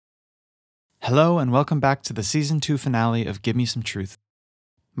Hello and welcome back to the Season 2 finale of Give Me Some Truth.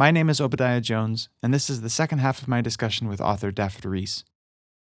 My name is Obadiah Jones, and this is the second half of my discussion with author Dafydd Rees.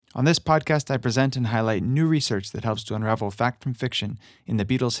 On this podcast, I present and highlight new research that helps to unravel fact from fiction in the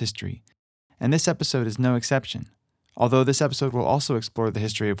Beatles' history, and this episode is no exception, although this episode will also explore the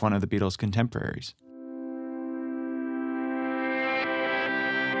history of one of the Beatles' contemporaries.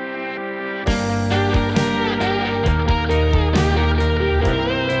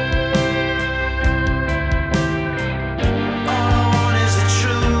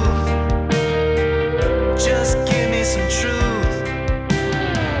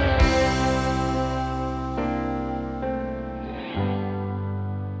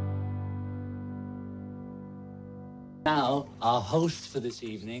 Now, our host for this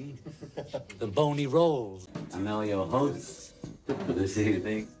evening, the Bony Rolls. And now your hosts for this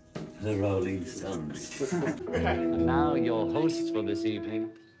evening, the Rolling Stones. And now your hosts for this evening,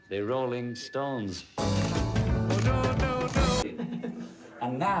 the Rolling Stones.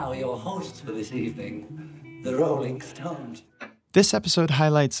 And now your hosts for this evening, the Rolling Stones. This episode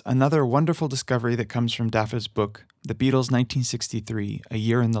highlights another wonderful discovery that comes from Dafydd's book, The Beatles' 1963, A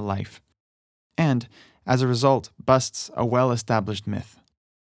Year in the Life, and, as a result, busts a well-established myth.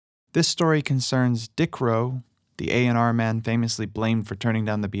 This story concerns Dick Rowe, the A&R man famously blamed for turning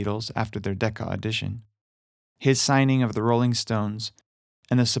down the Beatles after their Decca audition, his signing of the Rolling Stones,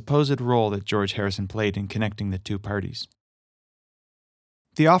 and the supposed role that George Harrison played in connecting the two parties.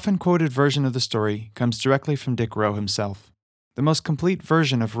 The often quoted version of the story comes directly from Dick Rowe himself. The most complete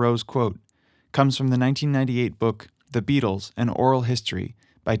version of Rowe's quote comes from the 1998 book The Beatles, An Oral History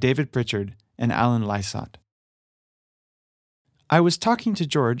by David Pritchard and Alan Lysott. I was talking to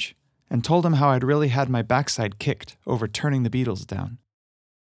George and told him how I'd really had my backside kicked over turning the Beatles down.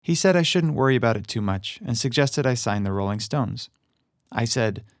 He said I shouldn't worry about it too much and suggested I sign the Rolling Stones. I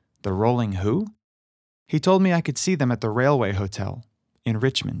said, "The Rolling who?" He told me I could see them at the Railway Hotel in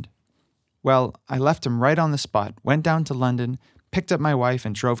Richmond. Well, I left him right on the spot, went down to London, picked up my wife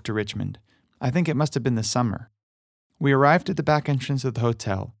and drove to Richmond. I think it must have been the summer. We arrived at the back entrance of the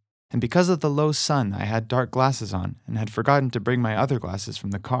hotel, and because of the low sun, I had dark glasses on and had forgotten to bring my other glasses from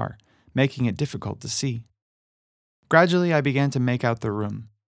the car, making it difficult to see. Gradually, I began to make out the room.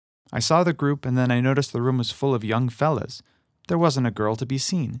 I saw the group, and then I noticed the room was full of young fellas. There wasn't a girl to be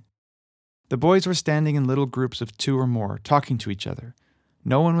seen. The boys were standing in little groups of 2 or more, talking to each other.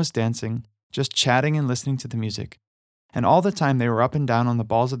 No one was dancing, just chatting and listening to the music, and all the time they were up and down on the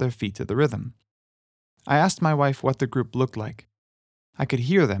balls of their feet to the rhythm. I asked my wife what the group looked like. I could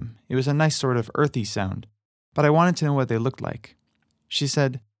hear them. It was a nice sort of earthy sound, but I wanted to know what they looked like. She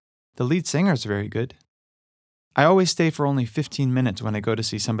said, "The lead singer's very good." I always stay for only 15 minutes when I go to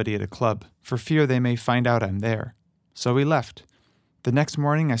see somebody at a club, for fear they may find out I'm there. So we left. The next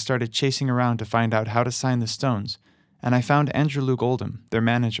morning I started chasing around to find out how to sign the Stones, and I found Andrew Luke Oldham, their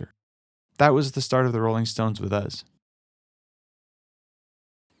manager. That was the start of the Rolling Stones with us.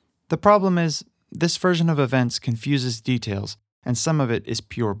 The problem is, this version of events confuses details, and some of it is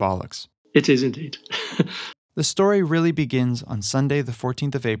pure bollocks. It is indeed. The story really begins on Sunday, the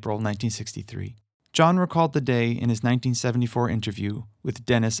 14th of April, 1963. John recalled the day in his 1974 interview with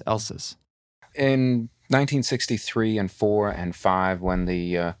Dennis Elsas. In 1963 and 4 and 5, when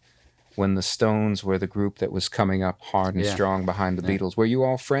the Stones were the group that was coming up hard and strong behind the Beatles, were you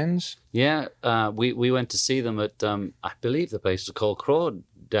all friends? Yeah, we went to see them at, I believe the place was called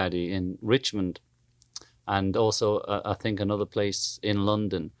Crawdaddy in Richmond, and also I think another place in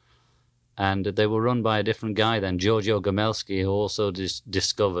London. And they were run by a different guy then, Giorgio Gamelski, who also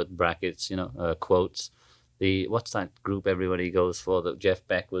discovered, brackets, quotes, what's that group everybody goes for that Jeff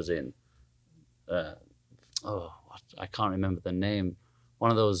Beck was in? I can't remember the name.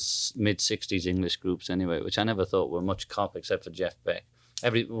 One of those mid-60s English groups anyway, which I never thought were much cop except for Jeff Beck.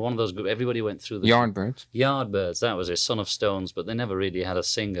 One of those groups, everybody went through the... Yardbirds. Yardbirds, that was it, Son of Stones, but they never really had a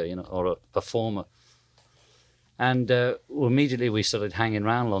singer, or a performer. And immediately we started hanging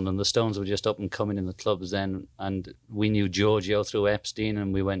around London. The Stones were just up and coming in the clubs then, and we knew Giorgio through Epstein,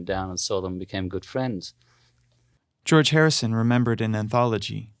 and we went down and saw them and became good friends. George Harrison remembered an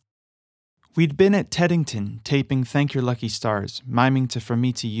anthology. "We'd been at Teddington taping Thank Your Lucky Stars, miming to From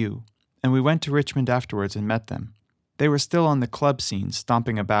Me to You, and we went to Richmond afterwards and met them. They were still on the club scene,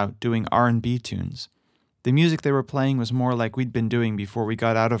 stomping about, doing R&B tunes. The music they were playing was more like we'd been doing before we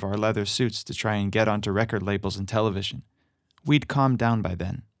got out of our leather suits to try and get onto record labels and television. We'd calmed down by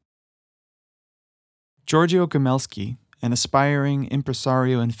then." Giorgio Gamelski, an aspiring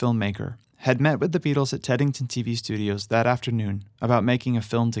impresario and filmmaker, had met with the Beatles at Teddington TV studios that afternoon about making a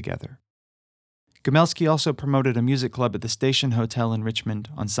film together. Gomelsky also promoted a music club at the Station Hotel in Richmond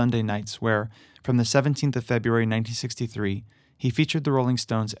on Sunday nights where, from the 17th of February 1963, he featured the Rolling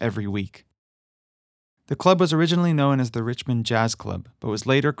Stones every week. The club was originally known as the Richmond Jazz Club, but was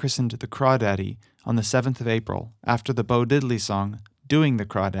later christened the Crawdaddy on the 7th of April after the Bo Diddley song, Doing the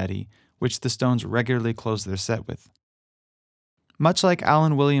Crawdaddy, which the Stones regularly closed their set with. Much like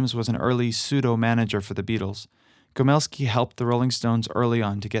Alan Williams was an early pseudo-manager for the Beatles, Gomelsky helped the Rolling Stones early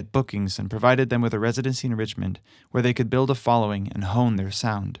on to get bookings and provided them with a residency in Richmond where they could build a following and hone their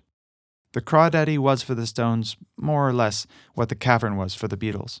sound. The Crawdaddy was for the Stones more or less what the Cavern was for the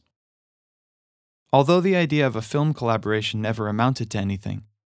Beatles. Although the idea of a film collaboration never amounted to anything,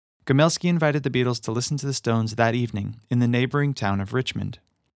 Gomelsky invited the Beatles to listen to the Stones that evening in the neighboring town of Richmond.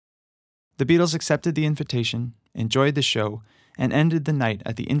 The Beatles accepted the invitation, enjoyed the show, and ended the night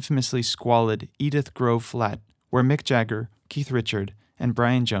at the infamously squalid Edith Grove flat where Mick Jagger, Keith Richards, and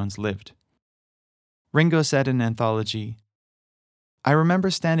Brian Jones lived. Ringo said in an anthology, "I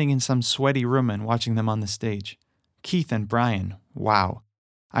remember standing in some sweaty room and watching them on the stage. Keith and Brian, wow.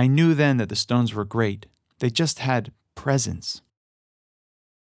 I knew then that the Stones were great. They just had presence."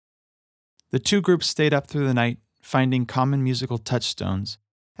 The two groups stayed up through the night, finding common musical touchstones,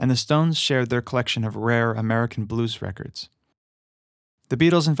 and the Stones shared their collection of rare American blues records. The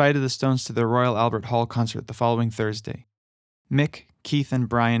Beatles invited the Stones to their Royal Albert Hall concert the following Thursday. Mick, Keith, and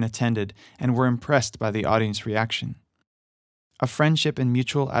Brian attended and were impressed by the audience reaction. A friendship and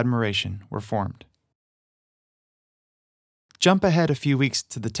mutual admiration were formed. Jump ahead a few weeks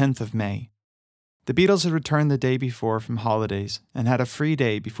to the 10th of May. The Beatles had returned the day before from holidays and had a free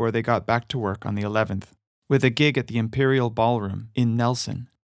day before they got back to work on the 11th, with a gig at the Imperial Ballroom in Nelson.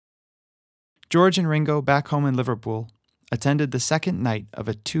 George and Ringo, back home in Liverpool, attended the second night of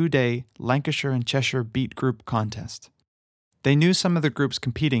a 2-day Lancashire and Cheshire Beat Group contest. They knew some of the groups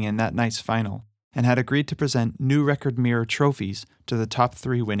competing in that night's final and had agreed to present New Record Mirror trophies to the top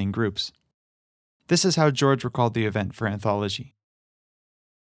 3 winning groups. This is how George recalled the event for Anthology.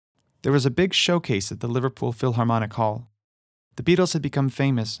 There was a big showcase at the Liverpool Philharmonic Hall. The Beatles had become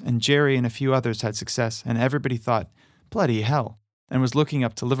famous, and Jerry and a few others had success, and everybody thought, bloody hell, and was looking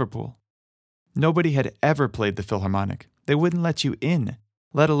up to Liverpool. Nobody had ever played the Philharmonic. They wouldn't let you in,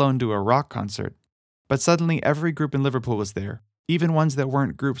 let alone do a rock concert. But suddenly every group in Liverpool was there, even ones that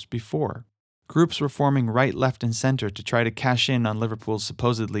weren't groups before. Groups were forming right, left, and center to try to cash in on Liverpool's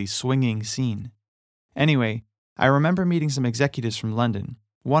supposedly swinging scene. Anyway, I remember meeting some executives from London,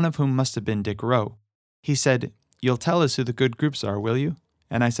 one of whom must have been Dick Rowe. He said, "You'll tell us who the good groups are, will you?"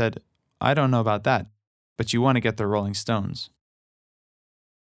 And I said, "I don't know about that, but you want to get the Rolling Stones."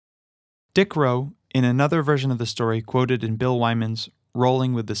 Dick Rowe, in another version of the story quoted in Bill Wyman's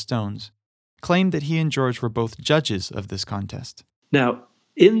Rolling with the Stones, claimed that he and George were both judges of this contest. Now,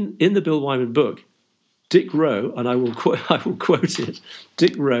 in the Bill Wyman book, Dick Rowe, and I will quote it,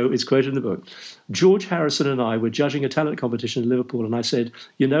 Dick Rowe is quoted in the book, "George Harrison and I were judging a talent competition in Liverpool, and I said,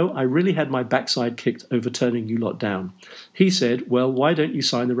 I really had my backside kicked over turning you lot down. He said, well, why don't you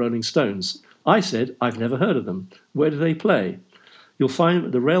sign the Rolling Stones? I said, I've never heard of them. Where do they play? You'll find them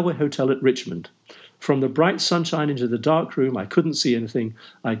at the Railway Hotel at Richmond. From the bright sunshine into the dark room, I couldn't see anything.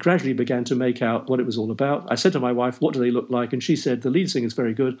 I gradually began to make out what it was all about. I said to my wife, what do they look like? And she said, the lead singer's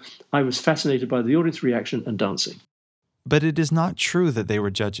very good. I was fascinated by the audience reaction and dancing." But it is not true that they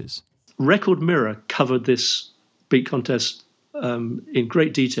were judges. Record Mirror covered this beat contest in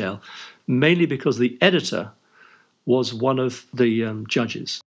great detail, mainly because the editor was one of the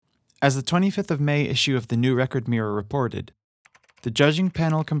judges. As the 25th of May issue of the New Record Mirror reported, the judging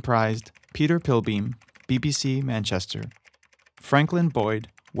panel comprised Peter Pilbeam, BBC Manchester, Franklin Boyd,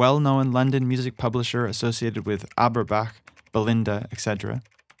 well-known London music publisher associated with Aberbach, Belinda, etc.,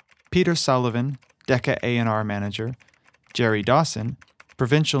 Peter Sullivan, Decca A&R manager, Jerry Dawson,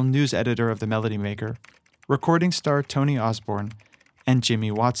 provincial news editor of The Melody Maker, recording star Tony Osborne, and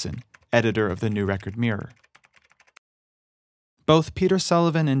Jimmy Watson, editor of the New Record Mirror. Both Peter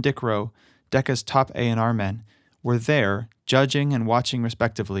Sullivan and Dick Rowe, Decca's top A&R men, were there, judging and watching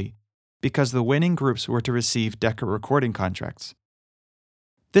respectively, because the winning groups were to receive Decca recording contracts.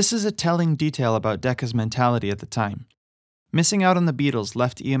 This is a telling detail about Decca's mentality at the time. Missing out on the Beatles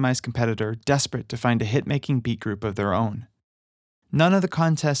left EMI's competitor desperate to find a hit-making beat group of their own. None of the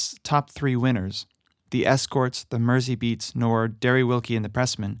contest's top 3 winners, the Escorts, the Mersey Beats, nor Derry Wilkie and the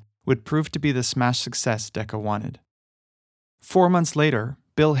Pressmen, would prove to be the smash success Decca wanted. 4 months later,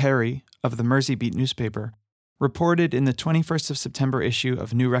 Bill Harry, of the Mersey Beat newspaper, reported in the 21st of September issue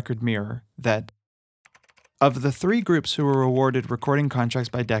of New Record Mirror that of the 3 groups who were awarded recording contracts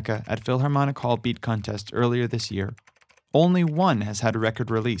by Decca at Philharmonic Hall Beat Contest earlier this year, only one has had a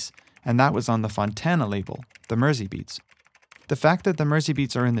record release, and that was on the Fontana label, the Mersey Beats. The fact that the Mersey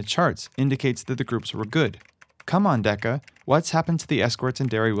Beats are in the charts indicates that the groups were good. Come on, Decca, what's happened to the Escorts and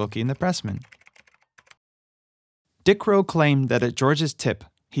Derry Wilkie and the Pressmen? Dick Rowe claimed that at George's tip,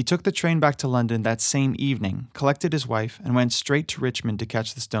 he took the train back to London that same evening, collected his wife, and went straight to Richmond to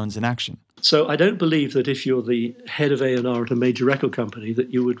catch the Stones in action. So I don't believe that if you're the head of A&R at a major record company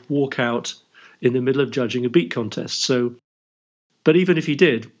that you would walk out in the middle of judging a beat contest. So, but even if he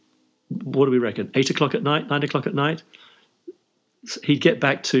did, what do we reckon? 8 o'clock at night, 9 o'clock at night? He'd get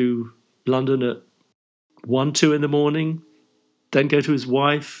back to London at 1, 2 in the morning, then go to his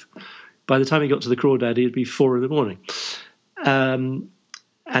wife. By the time he got to the Crawdaddy, it'd be 4 in the morning.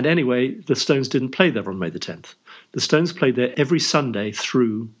 And anyway, the Stones didn't play there on May the 10th. The Stones played there every Sunday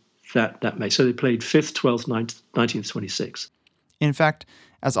through that May. So they played 5th, 12th, 9th, 19th, 26th. In fact,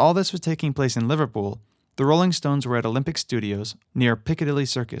 as all this was taking place in Liverpool, the Rolling Stones were at Olympic Studios near Piccadilly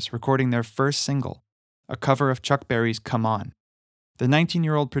Circus recording their first single, a cover of Chuck Berry's Come On. The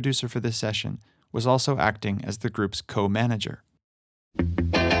 19-year-old producer for this session was also acting as the group's co-manager.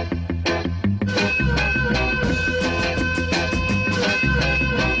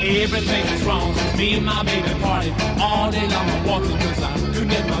 Everything is wrong since me and my baby parted all day long. I'm walking cause I couldn't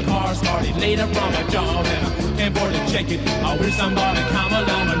get my car started. Later from my job and I can't afford to check it. I wish somebody come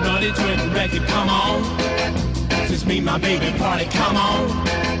along and run into it and wreck it. Come on, since me and my baby parted, come on.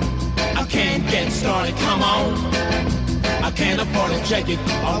 I can't get started, come on. I can't afford to check it.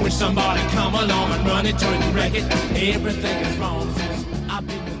 I wish somebody come along and run into it and wreck it. Everything is wrong since I've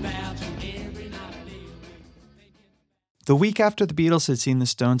been without you every night and day. The week after the Beatles had seen the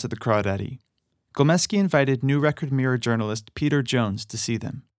Stones at the Crawdaddy, Gomesky invited New Record Mirror journalist Peter Jones to see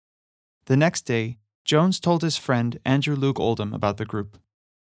them. The next day, Jones told his friend Andrew Luke Oldham about the group.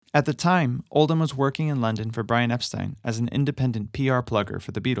 At the time, Oldham was working in London for Brian Epstein as an independent PR plugger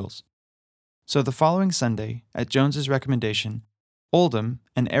for the Beatles. So the following Sunday, at Jones's recommendation, Oldham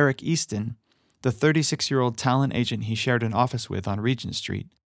and Eric Easton, the 36-year-old talent agent he shared an office with on Regent Street,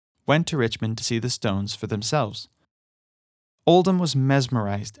 went to Richmond to see the Stones for themselves. Oldham was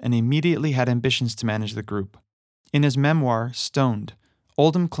mesmerized and immediately had ambitions to manage the group. In his memoir, Stoned,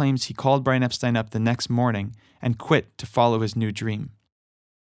 Oldham claims he called Brian Epstein up the next morning and quit to follow his new dream.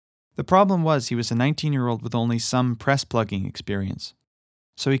 The problem was he was a 19-year-old with only some press plugging experience,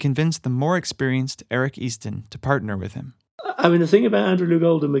 so he convinced the more experienced Eric Easton to partner with him. I mean, the thing about Andrew Luke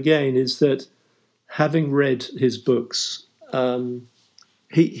Oldham, again, is that having read his books,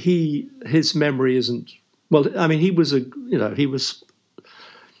 his memory isn't... Well, I mean, he was a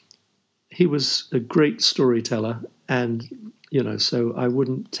great storyteller, and so I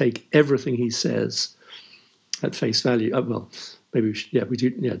wouldn't take everything he says at face value. Well, maybe we should, we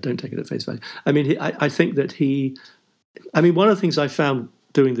do. Yeah, don't take it at face value. I mean, I think that one of the things I found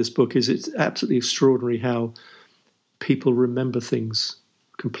doing this book is it's absolutely extraordinary how people remember things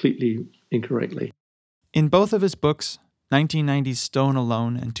completely incorrectly. In both of his books, 1990's Stone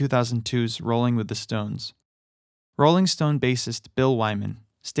Alone and 2002's Rolling with the Stones, Rolling Stone bassist Bill Wyman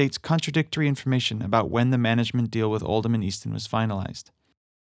states contradictory information about when the management deal with Oldham and Easton was finalized.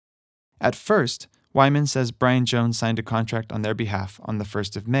 At first, Wyman says Brian Jones signed a contract on their behalf on the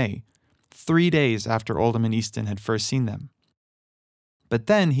 1st of May, 3 days after Oldham and Easton had first seen them. But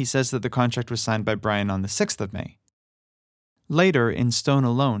then he says that the contract was signed by Brian on the 6th of May. Later, in Stone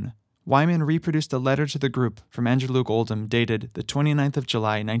Alone, Wyman reproduced a letter to the group from Andrew Luke Oldham dated the 29th of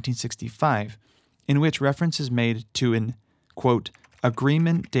July, 1965, in which reference is made to an, quote,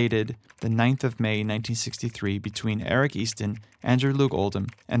 agreement dated the 9th of May, 1963 between Eric Easton, Andrew Luke Oldham,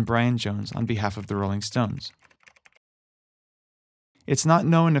 and Brian Jones on behalf of the Rolling Stones. It's not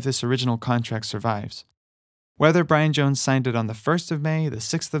known if this original contract survives. Whether Brian Jones signed it on the 1st of May, the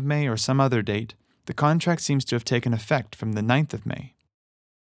 6th of May, or some other date, the contract seems to have taken effect from the 9th of May.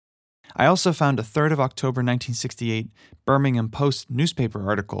 I also found a 3rd of October 1968 Birmingham Post newspaper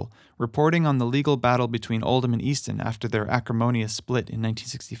article reporting on the legal battle between Oldham and Easton after their acrimonious split in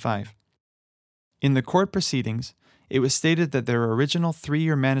 1965. In the court proceedings, it was stated that their original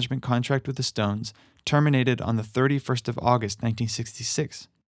 3-year management contract with the Stones terminated on the 31st of August 1966.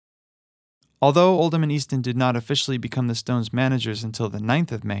 Although Oldham and Easton did not officially become the Stones' managers until the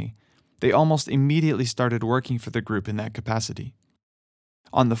 9th of May, they almost immediately started working for the group in that capacity.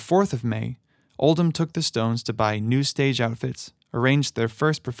 On the 4th of May, Oldham took the Stones to buy new stage outfits, arranged their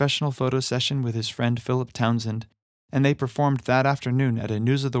first professional photo session with his friend Philip Townsend, and they performed that afternoon at a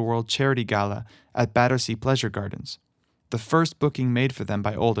News of the World charity gala at Battersea Pleasure Gardens, the first booking made for them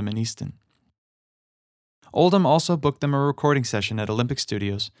by Oldham and Easton. Oldham also booked them a recording session at Olympic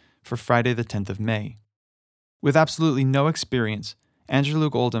Studios for Friday the 10th of May. With absolutely no experience, Andrew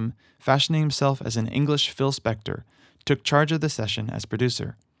Luke Oldham, fashioning himself as an English Phil Spector, took charge of the session as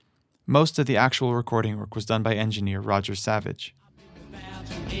producer. Most of the actual recording work was done by engineer Roger Savage.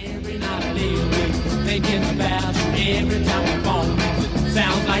 Every night I lay awake, thinking about you every time my phone rings.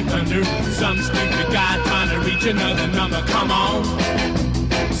 Sounds like thunder, some stupid guy trying to reach another number. Come on,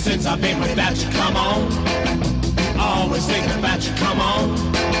 since I've been without you, come on. Always thinking about you, come on.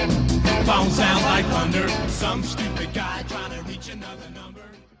 Phone sounds like thunder, some stupid guy trying to reach another number.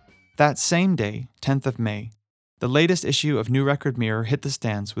 That same day, 10th of May, the latest issue of New Record Mirror hit the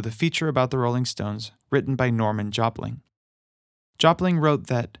stands with a feature about the Rolling Stones written by Norman Jopling. Jopling wrote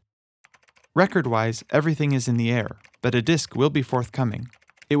that, "Record-wise, everything is in the air, but a disc will be forthcoming.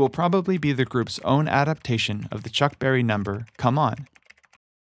 It will probably be the group's own adaptation of the Chuck Berry number, Come On."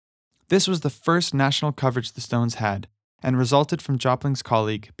 This was the first national coverage the Stones had, and resulted from Jopling's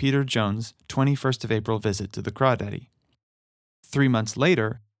colleague Peter Jones' 21st of April visit to the Crawdaddy. 3 months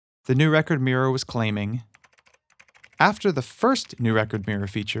later, the New Record Mirror was claiming, "After the first New Record Mirror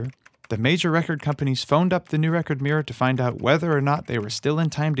feature, the major record companies phoned up the New Record Mirror to find out whether or not they were still in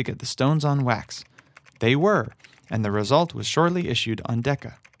time to get the Stones on wax. They were, and the result was shortly issued on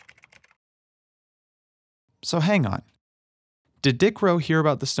Decca." So hang on. Did Dick Rowe hear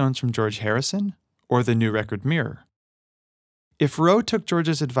about the Stones from George Harrison, or the New Record Mirror? If Rowe took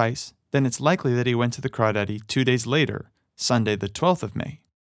George's advice, then it's likely that he went to the Crawdaddy 2 days later, Sunday the 12th of May.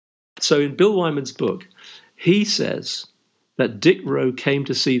 So in Bill Wyman's book, he says that Dick Rowe came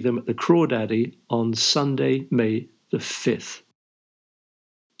to see them at the Crawdaddy on Sunday, May the 5th.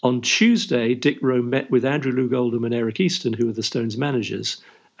 On Tuesday, Dick Rowe met with Andrew Luke Oldham and Eric Easton, who were the Stones' managers,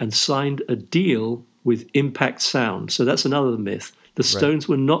 and signed a deal with Impact Sound. So that's another myth. The Stones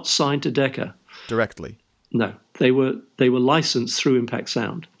were not signed to Decca. Directly. No, they were licensed through Impact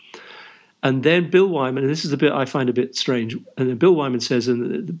Sound. And then Bill Wyman, and this is the bit I find a bit strange, and then Bill Wyman says,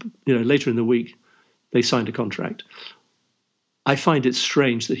 later in the week, they signed a contract. I find it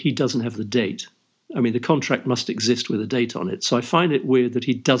strange that he doesn't have the date. I mean, the contract must exist with a date on it. So I find it weird that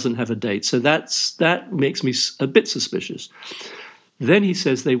he doesn't have a date. So that makes me a bit suspicious. Then he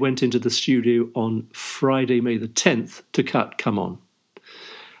says they went into the studio on Friday, May the 10th to cut Come On.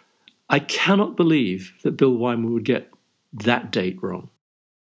 I cannot believe that Bill Wyman would get that date wrong.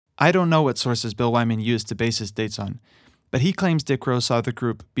 I don't know what sources Bill Wyman used to base his dates on, but he claims Dick Rowe saw the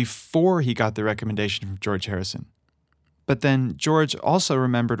group before he got the recommendation from George Harrison. But then George also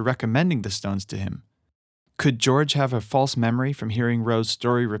remembered recommending the Stones to him. Could George have a false memory from hearing Rowe's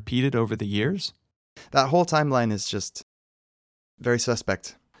story repeated over the years? That whole timeline is just very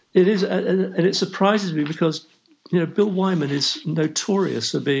suspect. It is, and it surprises me because, Bill Wyman is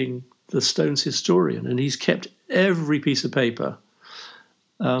notorious for being the Stones historian, and he's kept every piece of paper.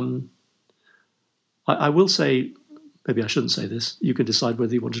 I will say, maybe I shouldn't say this. You can decide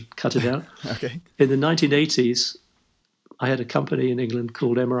whether you want to cut it out. Okay. In the 1980s, I had a company in England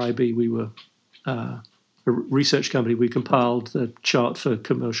called MRIB. We were a research company. We compiled the chart for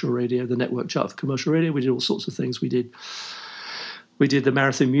commercial radio, the network chart for commercial radio. We did all sorts of things. We did the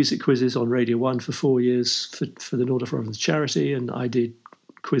marathon music quizzes on Radio 1 for 4 years for the North of Providence charity, and I did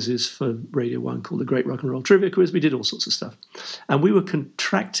quizzes for Radio 1 called the Great Rock and Roll Trivia Quiz. We did all sorts of stuff. And we were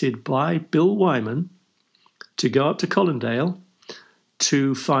contracted by Bill Wyman to go up to Colindale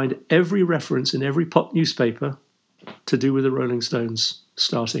to find every reference in every pop newspaper to do with the Rolling Stones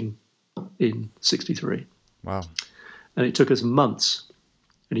starting in 1963. Wow. And it took us months,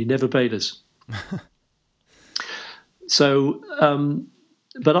 and he never paid us. So,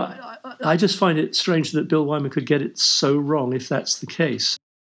 but I just find it strange that Bill Wyman could get it so wrong if that's the case.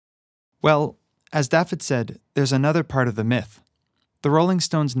 Well, as Dafydd said, there's another part of the myth. The Rolling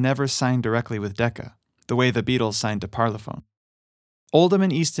Stones never signed directly with Decca, the way the Beatles signed to Parlophone. Oldham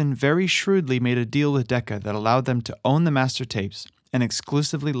and Easton very shrewdly made a deal with Decca that allowed them to own the master tapes and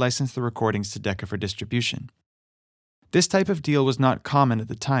exclusively license the recordings to Decca for distribution. This type of deal was not common at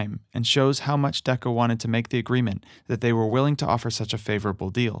the time and shows how much Decca wanted to make the agreement that they were willing to offer such a favorable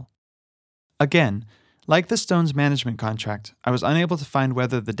deal. Again, like the Stones' management contract, I was unable to find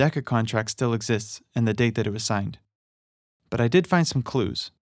whether the Decca contract still exists and the date that it was signed. But I did find some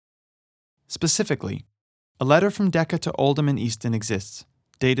clues. Specifically, a letter from Decca to Oldham and Easton exists,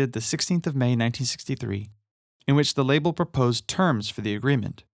 dated the 16th of May 1963, in which the label proposed terms for the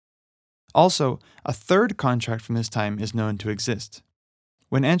agreement. Also, a third contract from this time is known to exist.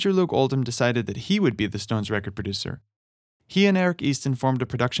 When Andrew Luke Oldham decided that he would be the Stones' record producer, he and Eric Easton formed a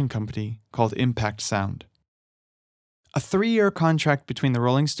production company called Impact Sound. A 3-year contract between the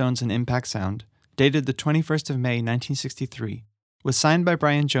Rolling Stones and Impact Sound, dated the 21st of May 1963, was signed by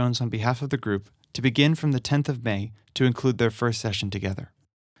Brian Jones on behalf of the group to begin from the 10th of May to include their first session together.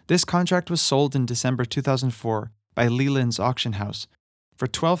 This contract was sold in December 2004 by Leland's auction house for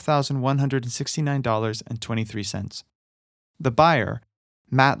 $12,169.23. The buyer,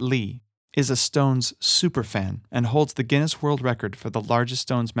 Matt Lee, is a Stones superfan and holds the Guinness World Record for the largest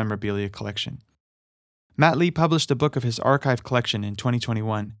Stones memorabilia collection. Matt Lee published a book of his archive collection in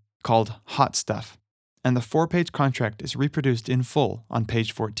 2021 called Hot Stuff, and the 4-page contract is reproduced in full on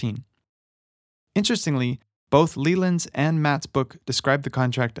page 14. Interestingly, both Leland's and Matt's book describe the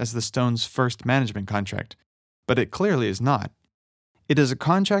contract as the Stones' first management contract, but it clearly is not. It is a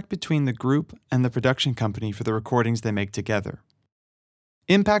contract between the group and the production company for the recordings they make together.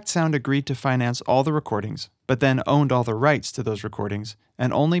 Impact Sound agreed to finance all the recordings, but then owned all the rights to those recordings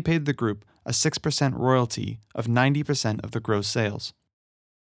and only paid the group a 6% royalty of 90% of the gross sales.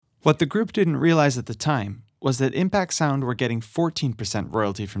 What the group didn't realize at the time was that Impact Sound were getting 14%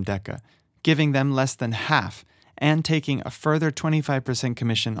 royalty from Decca, giving them less than half and taking a further 25%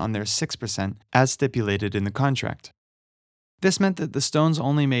 commission on their 6% as stipulated in the contract. This meant that the Stones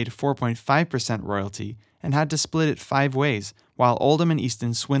only made 4.5% royalty and had to split it 5 ways, while Oldham and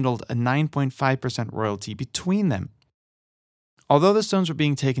Easton swindled a 9.5% royalty between them. Although the Stones were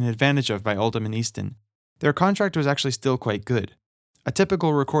being taken advantage of by Oldham and Easton, their contract was actually still quite good. A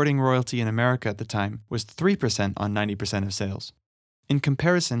typical recording royalty in America at the time was 3% on 90% of sales. In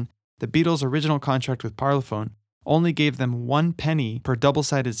comparison, the Beatles' original contract with Parlophone only gave them 1 penny per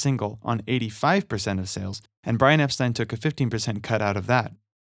double-sided single on 85% of sales, and Brian Epstein took a 15% cut out of that.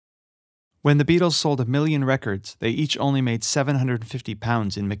 When the Beatles sold 1 million records, they each only made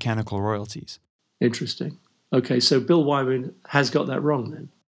 £750 in mechanical royalties. Interesting. Okay, so Bill Wyman has got that wrong then.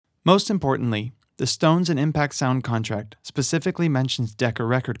 Most importantly, the Stones and Impact Sound contract specifically mentions Decca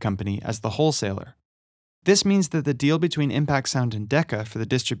Record Company as the wholesaler. This means that the deal between Impact Sound and Decca for the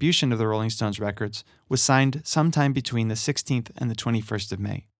distribution of the Rolling Stones records was signed sometime between the 16th and the 21st of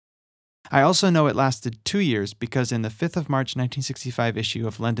May. I also know it lasted 2 years because in the 5th of March 1965 issue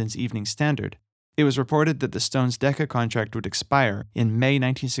of London's Evening Standard, it was reported that the Stones' Decca contract would expire in May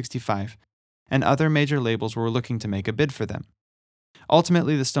 1965, and other major labels were looking to make a bid for them.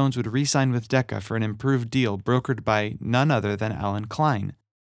 Ultimately, the Stones would re-sign with Decca for an improved deal brokered by none other than Alan Klein.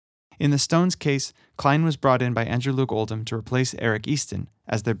 In the Stones' case, Klein was brought in by Andrew Loog Oldham to replace Eric Easton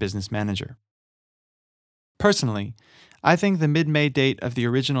as their business manager. Personally, I think the mid-May date of the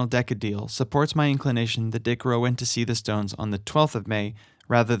original Decca deal supports my inclination that Dick Rowe went to see the Stones on the 12th of May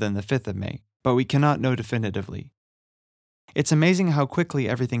rather than the 5th of May, but we cannot know definitively. It's amazing how quickly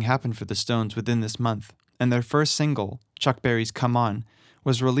everything happened for the Stones within this month, and their first single, Chuck Berry's Come On,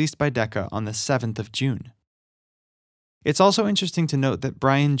 was released by Decca on the 7th of June. It's also interesting to note that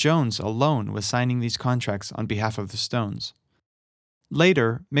Brian Jones alone was signing these contracts on behalf of the Stones.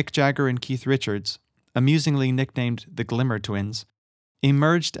 Later, Mick Jagger and Keith Richards, amusingly nicknamed the Glimmer Twins,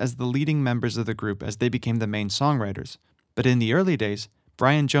 emerged as the leading members of the group as they became the main songwriters, but in the early days,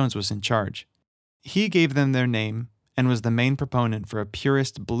 Brian Jones was in charge. He gave them their name and was the main proponent for a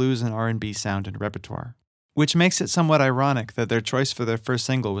purist blues and R&B sound and repertoire, which makes it somewhat ironic that their choice for their first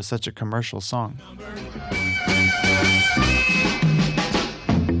single was such a commercial song.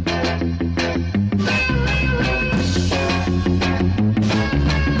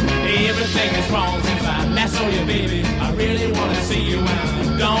 Everything is wrong since I last saw you, baby. I really want to see you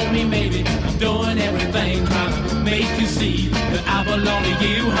and don't me, maybe. I'm doing everything trying to make you see that I belong to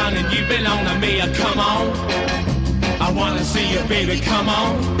you, honey, and you belong to me. Come on, I want to see you, baby, come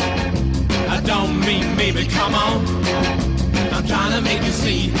on. I don't mean maybe, come on. I'm trying to make you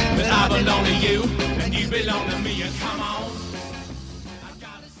see that I belong to you and you belong to me. Come on. I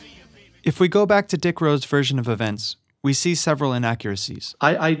gotta see you, baby. If we go back to Dick Rowe's version of events, we see several inaccuracies.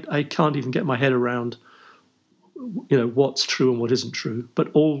 I can't even get my head around, what's true and what isn't true.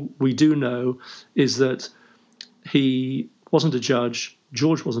 But all we do know is that he wasn't a judge.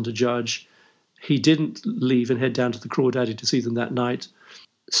 George wasn't a judge. He didn't leave and head down to the Crawdaddy to see them that night.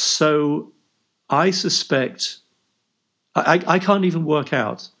 So I suspect, I can't even work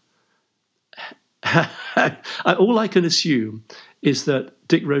out. All I can assume is that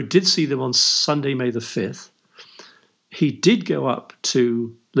Dick Rowe did see them on Sunday, May the 5th. He did go up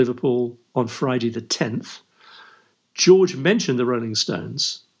to Liverpool on Friday the 10th. George mentioned the Rolling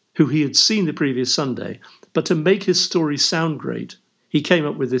Stones, who he had seen the previous Sunday, but to make his story sound great, he came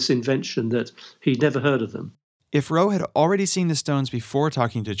up with this invention that he'd never heard of them. If Rowe had already seen the Stones before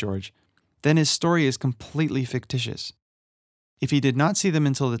talking to George, then his story is completely fictitious. If he did not see them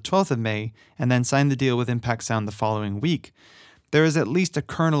until the 12th of May and then signed the deal with Impact Sound the following week, there is at least a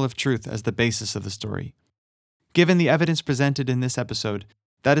kernel of truth as the basis of the story. Given the evidence presented in this episode,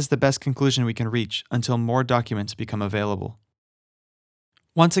 That is the best conclusion we can reach until more documents become available.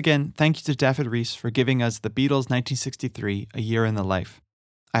 Once again, thank you to Dafydd Rees for giving us The Beatles 1963, A Year in the Life.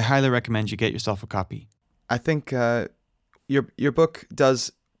 I highly recommend you get yourself a copy. I think your book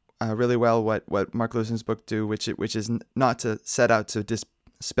does really well what Mark Lewison's book do, which is not to set out to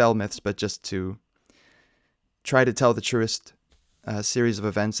dispel myths, but just to try to tell the truest series of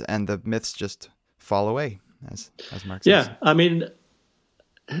events, and the myths just fall away, as Mark says. Yeah, I mean,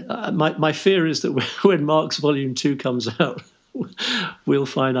 my fear is that when Mark's Volume 2 comes out, we'll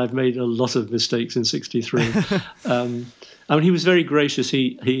find I've made a lot of mistakes in 63. I mean, he was very gracious.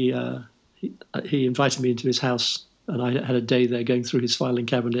 He invited me into his house, and I had a day there going through his filing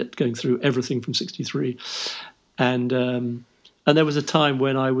cabinet, going through everything from 63. And there was a time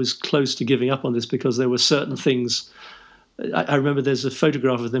when I was close to giving up on this because there were certain things. I remember there's a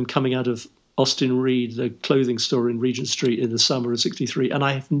photograph of them coming out of Austin Reed, the clothing store in Regent Street, in the summer of 63. And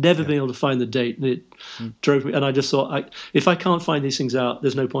I have never been able to find the date. And it drove me. And I just thought, if I can't find these things out,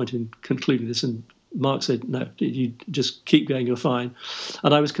 there's no point in concluding this. And Mark said, no, you just keep going, you're fine.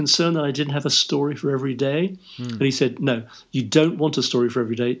 And I was concerned that I didn't have a story for every day. And he said, no, you don't want a story for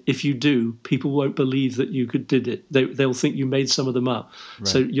every day. If you do, people won't believe that you did it. They'll think you made some of them up. Right.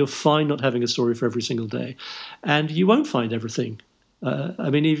 So you're fine not having a story for every single day. And you won't find everything. I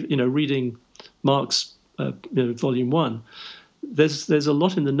mean, reading Mark's Volume 1, there's a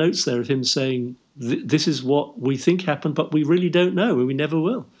lot in the notes there of him saying, this is what we think happened, but we really don't know, and we never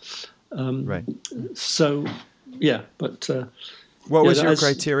will. Right. So, yeah, but what was your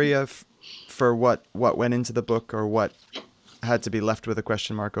criteria for what went into the book, or what had to be left with a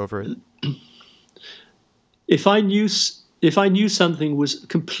question mark over it? If I knew something was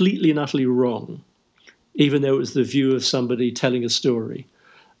completely and utterly wrong, even though it was the view of somebody telling a story,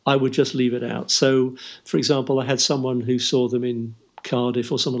 I would just leave it out. So, for example, I had someone who saw them in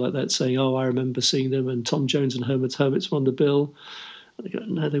Cardiff or someone like that saying, "Oh, I remember seeing them, and Tom Jones and Herman's Hermits were on the bill." I go,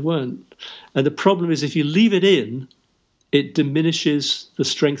 no, they weren't. And the problem is, if you leave it in, it diminishes the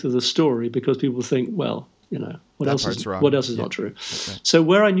strength of the story, because people think, well, what else is not true? Okay. So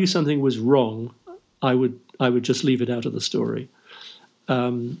where I knew something was wrong, I would just leave it out of the story.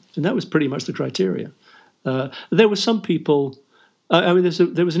 And that was pretty much the criteria. There were some people. I mean,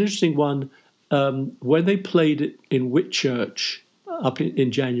 there was an interesting one when they played it in Whitchurch up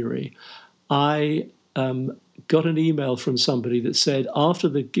in January. I got an email from somebody that said after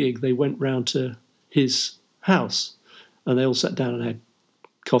the gig they went round to his house and they all sat down and had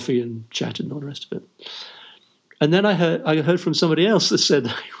coffee and chatted and all the rest of it. And then I heard from somebody else that said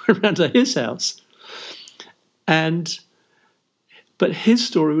they went round to his house, but his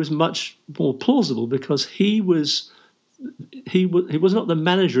story was much more plausible, because he was not the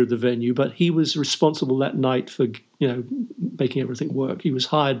manager of the venue, but he was responsible that night for making everything work. He was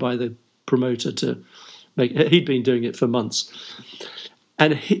hired by the promoter to make. He'd been doing it for months,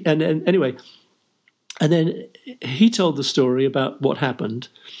 and then he told the story about what happened,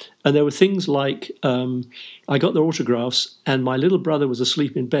 and there were things like I got their autographs, and my little brother was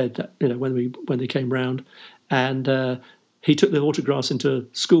asleep in bed. When they came round, and he took the autographs into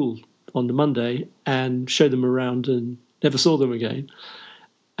school on the Monday and showed them around and never saw them again.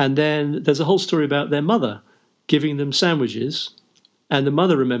 And then there's a whole story about their mother giving them sandwiches, and the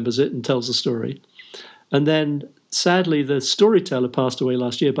mother remembers it and tells the story. And then, sadly, the storyteller passed away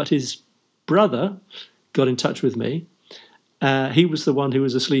last year, but his brother got in touch with me. He was the one who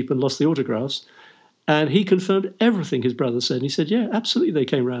was asleep and lost the autographs, and he confirmed everything his brother said. And he said, yeah, absolutely, they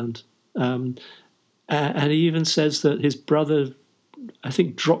came round. And he even says that his brother, I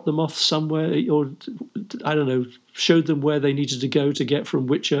think, dropped them off somewhere, or I don't know, showed them where they needed to go to get from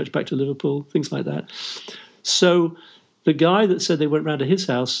Whitchurch back to Liverpool, things like that. So the guy that said they went round to his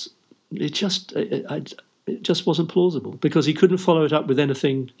house, it just wasn't plausible, because he couldn't follow it up with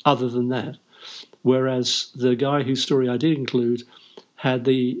anything other than that. Whereas the guy whose story I did include had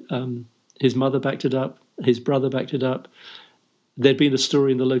his mother backed it up, his brother backed it up. There'd been a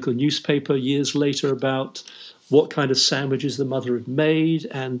story in the local newspaper years later about what kind of sandwiches the mother had made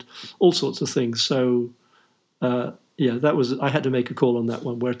and all sorts of things. So, I had to make a call on that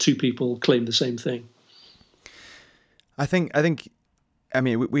one where two people claimed the same thing. I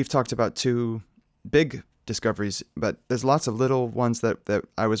mean, we've talked about two big discoveries, but there's lots of little ones that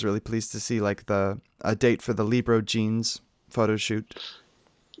I was really pleased to see, like a date for the Libro jeans photo shoot.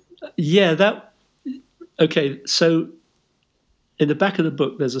 Yeah, okay, so in the back of the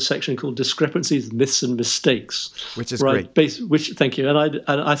book, there's a section called Discrepancies, Myths and Mistakes. Which is great. Thank you. And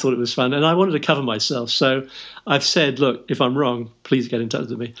I thought it was fun. And I wanted to cover myself. So I've said, look, if I'm wrong, please get in touch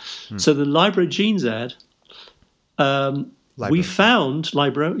with me. So the Libro jeans ad, We found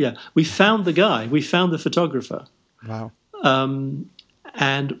we found the guy. We found the photographer. Wow.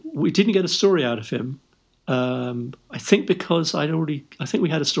 And we didn't get a story out of him. I think because I think we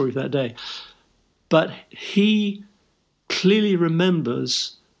had a story for that day. But he clearly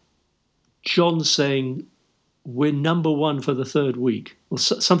remembers John saying, "We're number one for the third week," or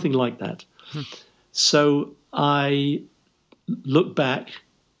something like that. So I look back.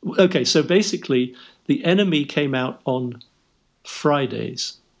 Okay, so basically the enemy came out on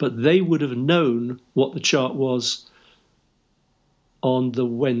Fridays, but they would have known what the chart was on the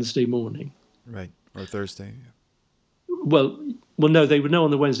Wednesday morning. Right, or Thursday. Well, no, they would know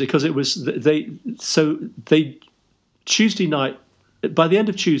on the Wednesday because it was Tuesday night. By the end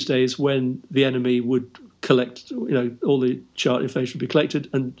of Tuesday is when the enemy would collect, all the chart information would be collected,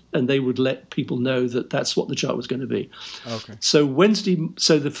 and they would let people know that that's what the chart was going to be. Okay. So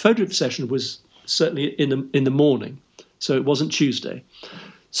the photo session was certainly in the morning, so it wasn't Tuesday.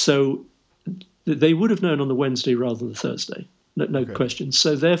 So they would have known on the Wednesday rather than the Thursday. No question.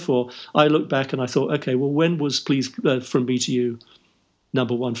 So therefore, I looked back and I thought, okay, well, when was Please From Me to You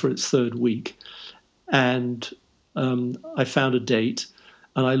number one for its third week? And I found a date,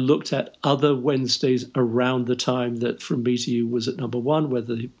 and I looked at other Wednesdays around the time that From Me to You was at number one,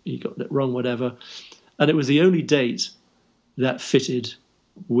 whether he got it wrong, whatever. And it was the only date that fitted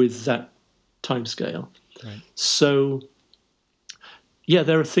with that timescale. Right. So, yeah,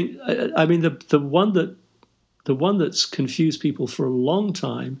 there are things. I mean, the one that's confused people for a long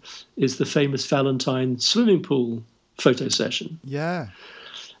time is the famous Valentine swimming pool photo session. Yeah.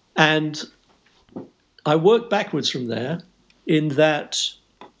 And I worked backwards from there in that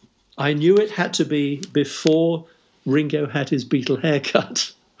I knew it had to be before Ringo had his Beatle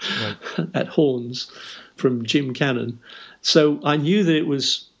haircut at Horns from Jim Cannon. So I knew that it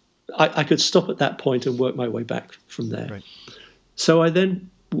was, I could stop at that point and work my way back from there. Right. So I then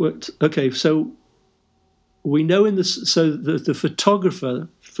worked, so we know the photographer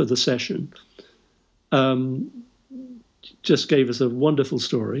for the session just gave us a wonderful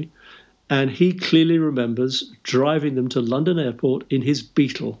story, and he clearly remembers driving them to London Airport in his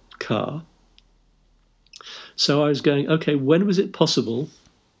Beetle car. So I was going, okay, when was it possible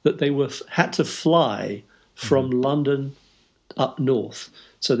that they had to fly from London up north?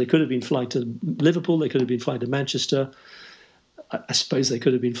 So they could have been flying to Liverpool, they could have been flying to Manchester. I suppose they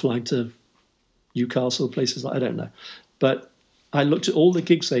could have been flying to Newcastle, places like, I don't know. But I looked at all the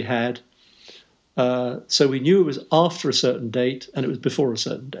gigs they had. So we knew it was after a certain date and it was before a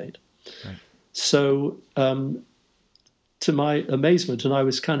certain date. Right. So to my amazement, and I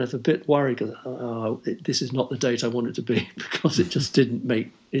was kind of a bit worried because this is not the date I want it to be, because it just didn't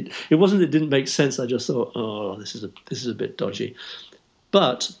make it. It wasn't. It didn't make sense. I just thought, this is a bit dodgy.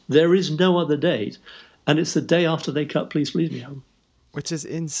 But there is no other date, and it's the day after they cut "Please Please Me" home, which is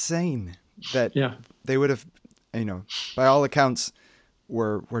insane. That they would have, by all accounts,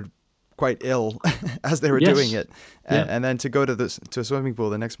 were quite ill as they were doing it, and then to go to a swimming pool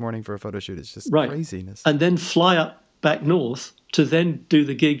the next morning for a photo shoot is just craziness. And then fly up back north to then do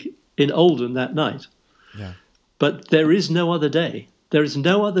the gig in Oldham that night. Yeah. But there is no other day. There is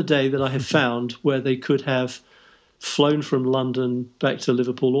no other day that I have found where they could have flown from London back to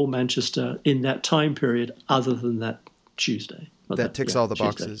Liverpool or Manchester in that time period other than that Tuesday. That ticks all the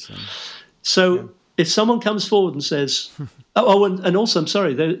boxes. So if someone comes forward and says, and also, I'm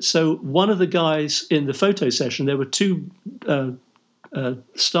sorry, so one of the guys in the photo session, there were two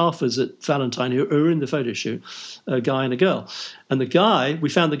staffers at Valentine who were in the photo shoot, a guy and a girl. And the guy, we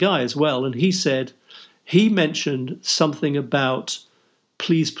found the guy as well, and he said, he mentioned something about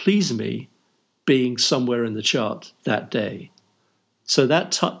Please Please Me being somewhere in the chart that day. So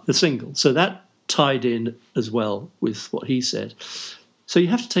that, the single, so that tied in as well with what he said. So you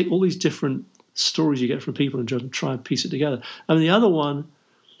have to take all these different stories you get from people and just try and piece it together. And the other one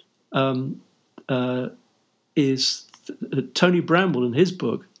is Tony Bramwell in his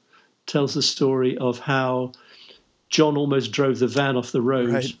book tells the story of how John almost drove the van off the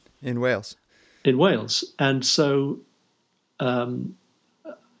road in Wales. And so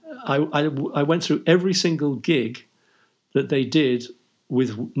I went through every single gig that they did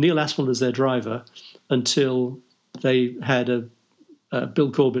with Neil Aspinall as their driver until they had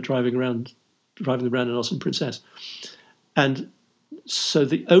Bill Corbett driving them around in Austin Princess. And so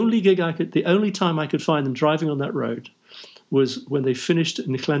the only time I could find them driving on that road was when they finished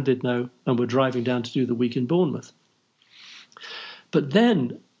in Llandudno and were driving down to do the week in Bournemouth. But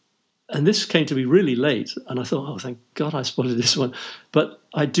then, and this came to be really late, and I thought, oh, thank God I spotted this one. But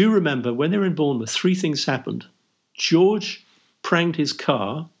I do remember when they were in Bournemouth, three things happened. George pranged his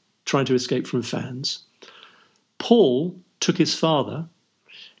car, trying to escape from fans. Paul took his father,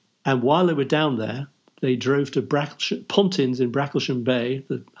 and while they were down there, they drove to Pontins in Bracklesham Bay,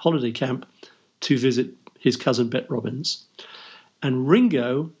 the holiday camp, to visit his cousin Bet Robbins. And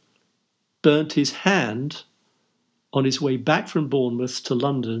Ringo burnt his hand on his way back from Bournemouth to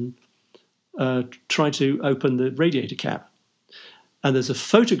London, trying to open the radiator cap. And there's a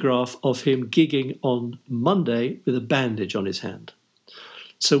photograph of him gigging on Monday with a bandage on his hand.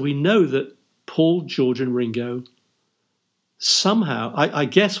 So we know that Paul, George, and Ringo somehow, I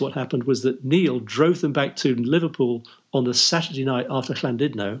guess what happened was that Neil drove them back to Liverpool on the Saturday night after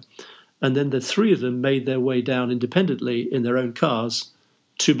Llandudno, and then the three of them made their way down independently in their own cars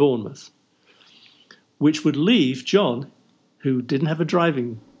to Bournemouth, which would leave John, who didn't have a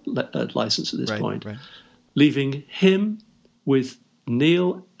driving license at this point, leaving him with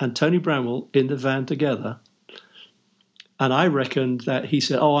Neil and Tony Bramwell in the van together. And I reckoned that he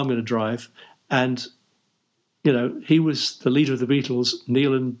said, I'm going to drive. And, he was the leader of the Beatles.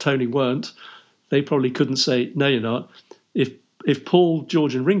 Neil and Tony weren't. They probably couldn't say, no, you're not. If Paul,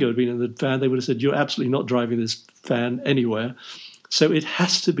 George, and Ringo had been in the van, they would have said, you're absolutely not driving this van anywhere. So it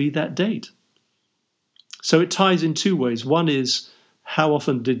has to be that date. So it ties in two ways. One is, how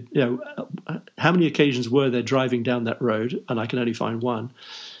often how many occasions were there driving down that road? And I can only find one.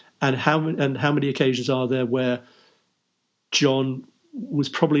 And how many occasions are there where John was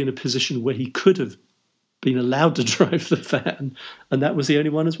probably in a position where he could have been allowed to drive the van, and that was the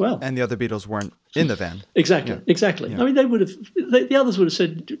only one as well. And the other Beatles weren't in the van. Exactly. Yeah. I mean, they would have. The others would have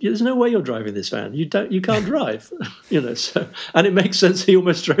said, "There's no way you're driving this van. You can't drive." So, and it makes sense. He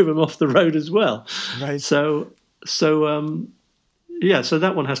almost drove him off the road as well. Right. So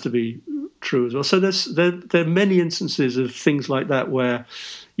that one has to be true as well. So there are many instances of things like that where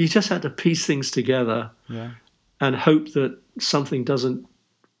you just had to piece things together and hope that something doesn't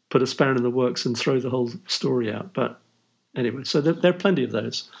put a spanner in the works and throw the whole story out. But anyway, so there are plenty of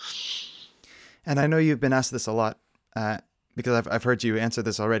those. And I know you've been asked this a lot because I've heard you answer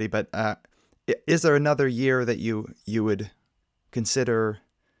this already, but is there another year that you would consider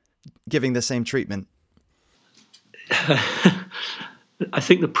giving the same treatment? I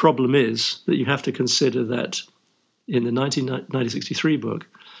think the problem is that you have to consider that in the 1963 book,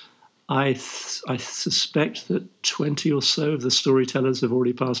 I suspect that 20 or so of the storytellers have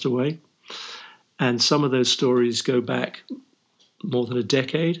already passed away. And some of those stories go back more than a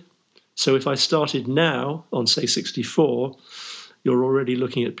decade. So if I started now on, say, 64, you're already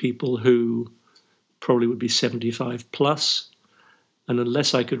looking at people who probably would be 75 plus. And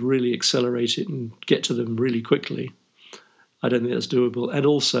unless I could really accelerate it and get to them really quickly, I don't think that's doable. And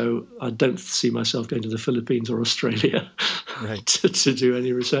also, I don't see myself going to the Philippines or Australia to do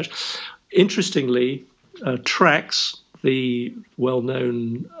any research. Interestingly, Trax, the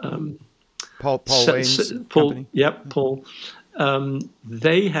well-known Paul Wayne's company. Yep, Paul.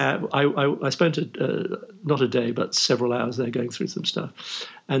 They have. I spent not a day, but several hours there going through some stuff,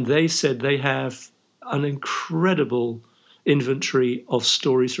 and they said they have an incredible inventory of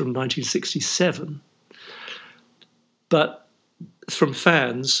stories from 1967, but from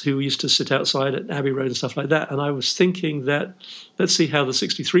fans who used to sit outside at Abbey Road and stuff like that. And I was thinking that, let's see how the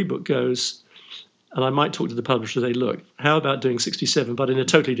 63 book goes. And I might talk to the publisher and say, look, how about doing 67, but in a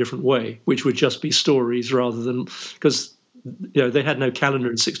totally different way, which would just be stories rather than, because they had no calendar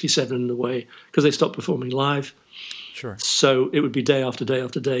in 67 in a way, because they stopped performing live. Sure. So it would be day after day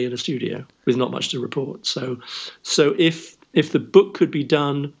after day in a studio with not much to report. So if the book could be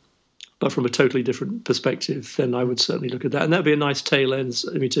done, but from a totally different perspective, then I would certainly look at that. And that would be a nice tail end.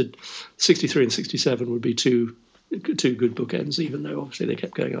 I mean, 63 and 67 would be two good bookends, even though obviously they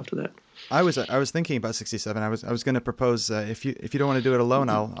kept going after that. I was thinking about 67. I was going to propose if you don't want to do it alone,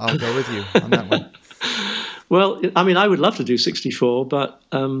 I'll go with you on that one. Well, I mean, I would love to do 64, but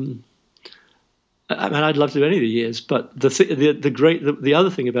I'd love to do any of the years. But the other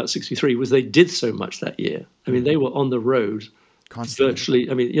thing about 63 was they did so much that year. I mean, they were on the road. Constantly.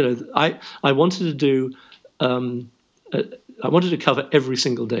 Virtually, I mean, I wanted to do, I wanted to cover every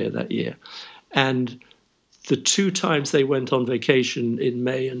single day of that year, and the two times they went on vacation in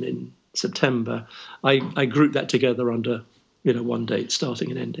May and in September, I grouped that together under, one date,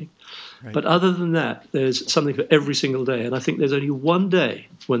 starting and ending. Right. But other than that, there's something for every single day, and I think there's only one day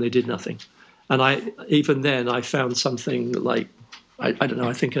when they did nothing, and even then I found something like, I don't know,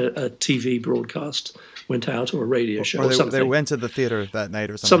 I think a TV broadcast went out, or a radio show, or something. They went to the theater that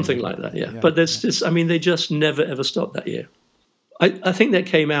night or something. Something like that, yeah. But there's just, I mean, they just never, ever stopped that year. I think that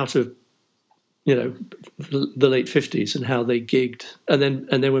came out of, the late 50s and how they gigged. And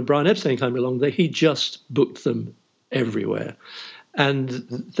then when Brian Epstein came along, he just booked them everywhere. And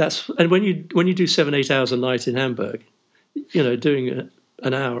when you do 7-8 hours a night in Hamburg, doing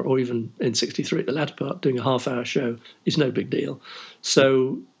an hour, or even in 63, the latter part, doing a half-hour show is no big deal.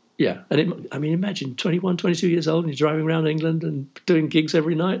 So, yeah. And imagine 21, 22 years old and you're driving around England and doing gigs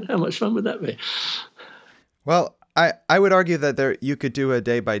every night. How much fun would that be? Well, I would argue that you could do a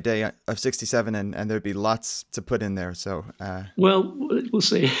day by day of 67 and there'd be lots to put in there. So, well, we'll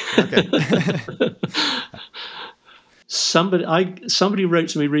see. Okay. Somebody wrote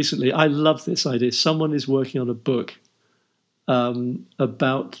to me recently. I love this idea. Someone is working on a book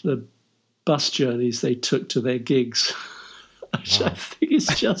about the bus journeys they took to their gigs. Which I think is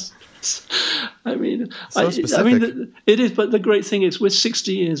just. I mean, specific. It is. But the great thing is, we're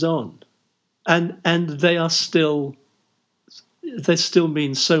 60 years on, and they still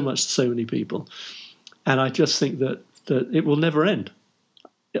mean so much to so many people, and I just think that it will never end.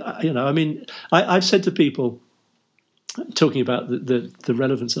 I've said to people, talking about the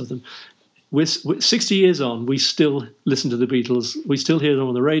relevance of them, we're 60 years on, we still listen to the Beatles. We still hear them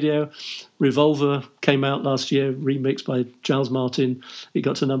on the radio. Revolver came out last year, remixed by Giles Martin. It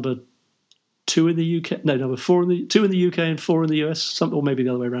got to number 2 in the UK. No, number 4 2 in the UK and 4 in the US. Or maybe the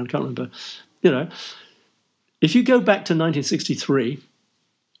other way around. Can't remember. If you go back to 1963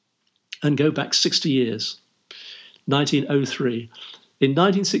 and go back 60 years, 1903. In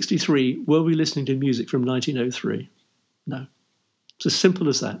 1963, were we listening to music from 1903? No. It's as simple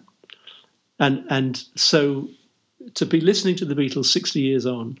as that. And so to be listening to the Beatles 60 years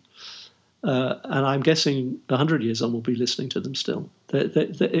on, and I'm guessing 100 years on, we'll be listening to them still.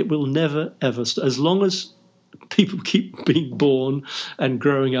 It will never, ever, as long as people keep being born and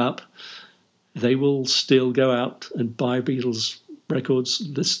growing up, they will still go out and buy Beatles records,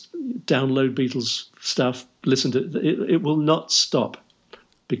 download Beatles stuff, listen to it. It will not stop,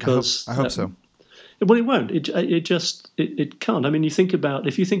 because I hope so. Well, it won't. It can't. I mean, if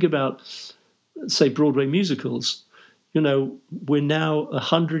you think about, say, Broadway musicals, we're now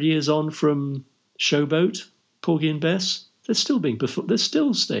 100 years on from Showboat, Porgy and Bess. They're still being performed. They're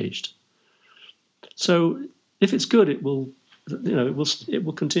still staged. So if it's good, it will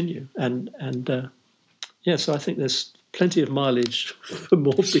continue. So I think there's plenty of mileage for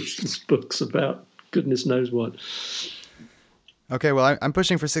more Beatles books about goodness knows what. Okay, well, I'm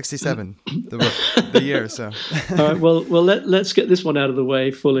pushing for 67, the year. So, all right. Well, let's get this one out of the way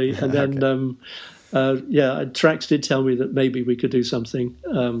fully, and then, Trax did tell me that maybe we could do something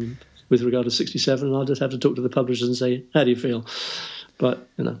with regard to 67, and I'll just have to talk to the publishers and say, how do you feel? But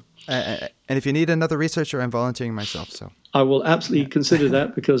and if you need another researcher, I'm volunteering myself. So I will absolutely consider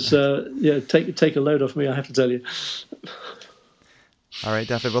that, because take a load off me, I have to tell you. All right,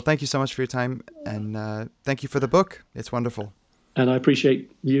 Dafydd. Well, thank you so much for your time, and thank you for the book. It's wonderful. And I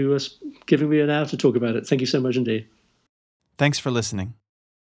appreciate you giving me an hour to talk about it. Thank you so much indeed. Thanks for listening.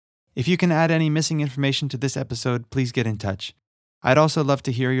 If you can add any missing information to this episode, please get in touch. I'd also love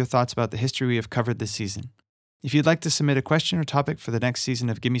to hear your thoughts about the history we have covered this season. If you'd like to submit a question or topic for the next season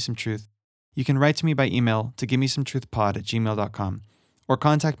of Give Me Some Truth, you can write to me by email to givemesometruthpod@gmail.com, or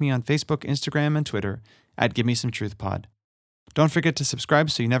contact me on Facebook, Instagram, and Twitter @GiveMeSomeTruthPod. Don't forget to subscribe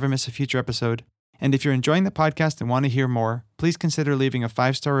so you never miss a future episode. And if you're enjoying the podcast and want to hear more, please consider leaving a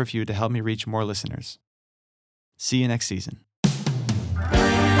 5-star review to help me reach more listeners. See you next season.